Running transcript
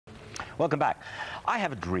Welcome back. I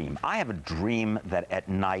have a dream. I have a dream that at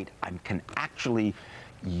night I can actually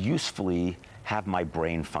usefully have my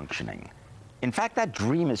brain functioning. In fact, that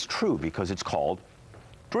dream is true because it's called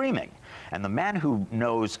dreaming. And the man who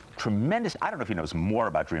knows tremendous, I don't know if he knows more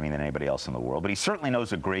about dreaming than anybody else in the world, but he certainly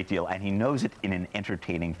knows a great deal, and he knows it in an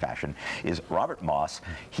entertaining fashion, is Robert Moss.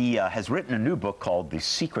 He has written a new book called The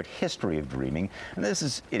Secret History of Dreaming, and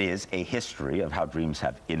it is a history of how dreams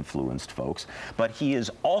have influenced folks, but he is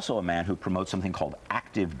also a man who promotes something called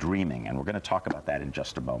active dreaming, and we're going to talk about that in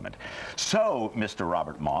just a moment. So, Mr.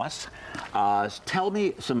 Robert Moss, tell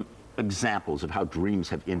me some examples of how dreams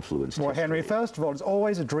have influenced history. Henry, first of all, it's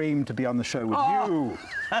always a dream to be on the show with you.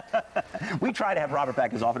 We try to have Robert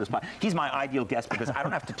back as often as possible. He's my ideal guest because I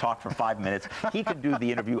don't have to talk for 5 minutes. He could do the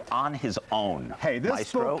interview on his own. Hey, this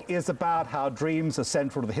Maestro. book is about how dreams are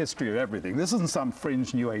central to the history of everything. This isn't some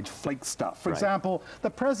fringe New Age flake stuff. For example, the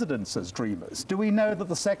presidents as dreamers. Do we know that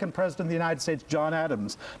the second president of the United States, John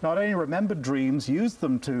Adams, not only remembered dreams, used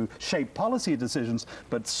them to shape policy decisions,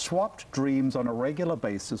 but swapped dreams on a regular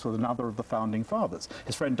basis with another of the founding fathers,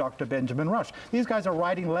 his friend Dr. Benjamin Rush. These guys are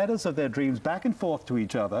writing letters of their dreams back and forth to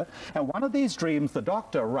each other, and one of these dreams, the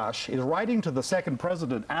Dr. Rush, is writing to the second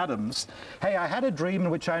president, Adams, hey, I had a dream in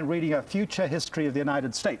which I'm reading a future history of the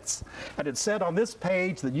United States, and it said on this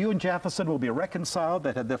page that you and Jefferson will be reconciled,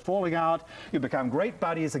 that they're falling out, you become great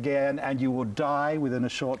buddies again, and you will die within a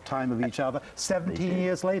short time of each other. 17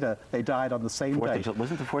 years later, they died on the same day.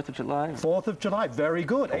 Wasn't the 4th of July? 4th of July, very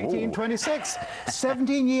good, 1826.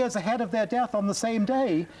 17 years ahead of their death on the same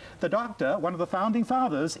day, the doctor, one of the founding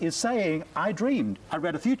fathers, is saying, I dreamed. I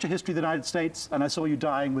read a future history of the United States, and I saw you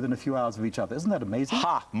dying within a few hours of each other. Isn't that amazing?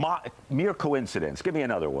 Ha! Mere coincidence. Give me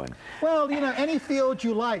another one. Well, you know, any field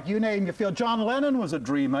you like, you name your field. John Lennon was a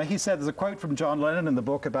dreamer. He said, there's a quote from John Lennon in the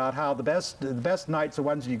book about how the best nights are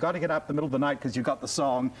ones you got to get up in the middle of the night because you got the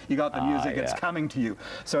song, you got the music, it's coming to you.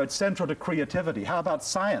 So it's central to creativity. How about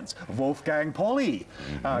science? Wolfgang Pauli,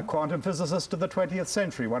 quantum physicist of the 20th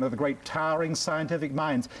century, one of the great towering scientific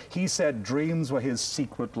minds. He said dreams were his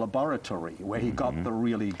secret laboratory where he got the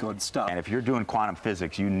really good stuff. And if you're doing quantum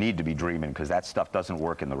physics, you need to be dreaming because that stuff doesn't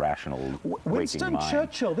work in the rational Winston waking mind.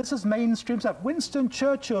 Churchill, this is mainstream stuff. Winston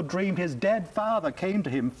Churchill dreamed his dead father came to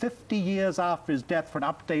him 50 years after his death for an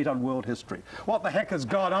update on world history. What the heck has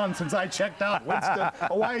gone on since I checked out, Winston?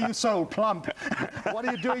 Why are you so plump? What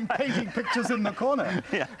are you doing painting pictures in the corner?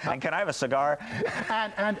 Yeah. And can I have a cigar?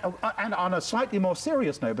 And on a slightly more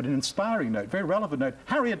serious note, but an inspiring note, very relevant note,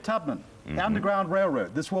 Harriet Tubman, the Underground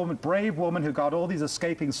Railroad. This woman, brave woman who got all these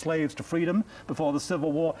escaping slaves to freedom before the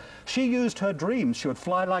Civil War, she used her dreams. She would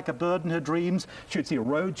fly like a bird in her dreams. She would see a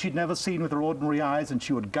road she'd never seen with her ordinary eyes, and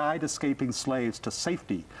she would guide escaping slaves to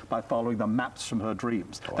safety by following the maps from her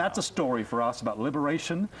dreams. Wow. That's a story for us about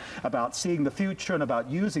liberation, about seeing the future, and about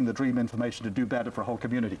using the dream information to do better for a whole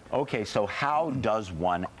community. Okay, so how does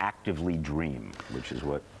one actively dream, which is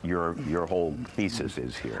what your whole thesis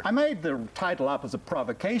is here? I made the title up as a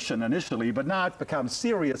provocation initially, but now it's become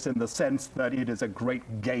serious in the sense that it is a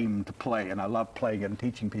great game to play, and I love playing it and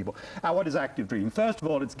teaching people. Now, what is active dreaming? First of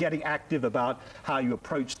all, it's getting active about how you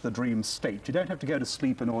approach the dream state. You don't have to go to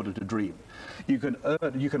sleep in order to dream. You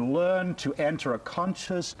can learn to enter a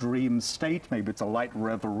conscious dream state. Maybe it's a light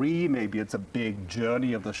reverie, maybe it's a big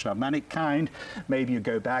journey of the shamanic kind, maybe you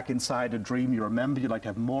go back inside a dream you remember, you'd like to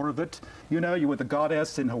have more of it. You know, you're with the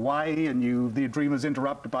goddess in Hawaii and the dream is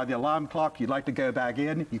interrupted by the alarm clock, you'd like to go back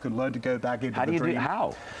in, you can learn to go back into the dream.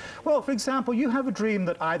 How? Well, for example, you have a dream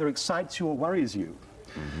that either excites you or worries you.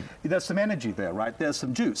 There's some energy there, right? There's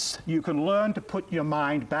some juice. You can learn to put your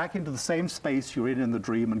mind back into the same space you're in the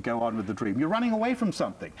dream and go on with the dream. You're running away from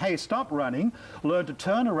something. Hey, stop running. Learn to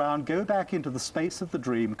turn around, go back into the space of the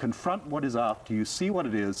dream, confront what is after you, see what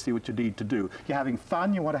it is, see what you need to do. You're having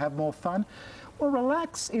fun, you want to have more fun? Well,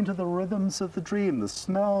 relax into the rhythms of the dream, the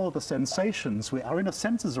smell, the sensations. Our inner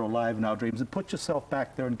senses are alive in our dreams, and put yourself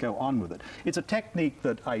back there and go on with it. It's a technique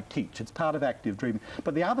that I teach. It's part of active dreaming.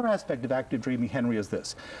 But the other aspect of active dreaming, Henry, is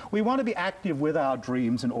this. We want to be active with our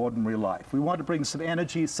dreams in ordinary life. We want to bring some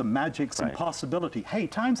energy, some magic, some possibility. Hey,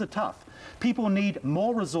 times are tough. People need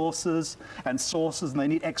more resources and sources, and they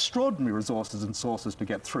need extraordinary resources and sources to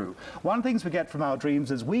get through. One of the things we get from our dreams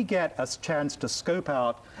is we get a chance to scope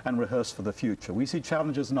out and rehearse for the future. future. We see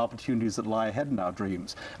challenges and opportunities that lie ahead in our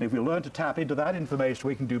dreams. And if we learn to tap into that information,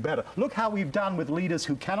 we can do better. Look how we've done with leaders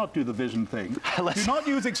who cannot do the vision thing. Do not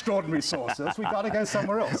use extraordinary sources. We've got to go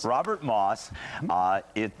somewhere else. Robert Moss,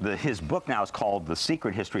 his book now is called The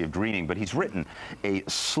Secret History of Dreaming, but he's written a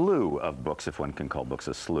slew of books, if one can call books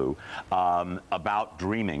a slew, about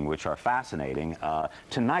dreaming, which are fascinating.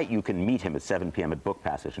 Tonight you can meet him at 7 p.m. at Book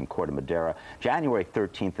Passage in Corte Madera. January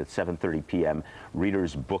 13th at 7:30 p.m.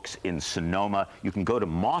 Readers Books in Sonoma. You can go to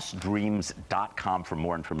mossdreams.com for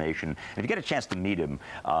more information. And if you get a chance to meet him,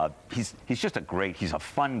 he's just he's a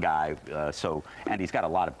fun guy, and he's got a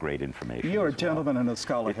lot of great information. You're a gentleman and a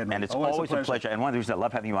scholar, Henry. And it's always a pleasure. And one of the reasons I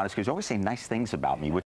love having you on is because you always say nice things about me.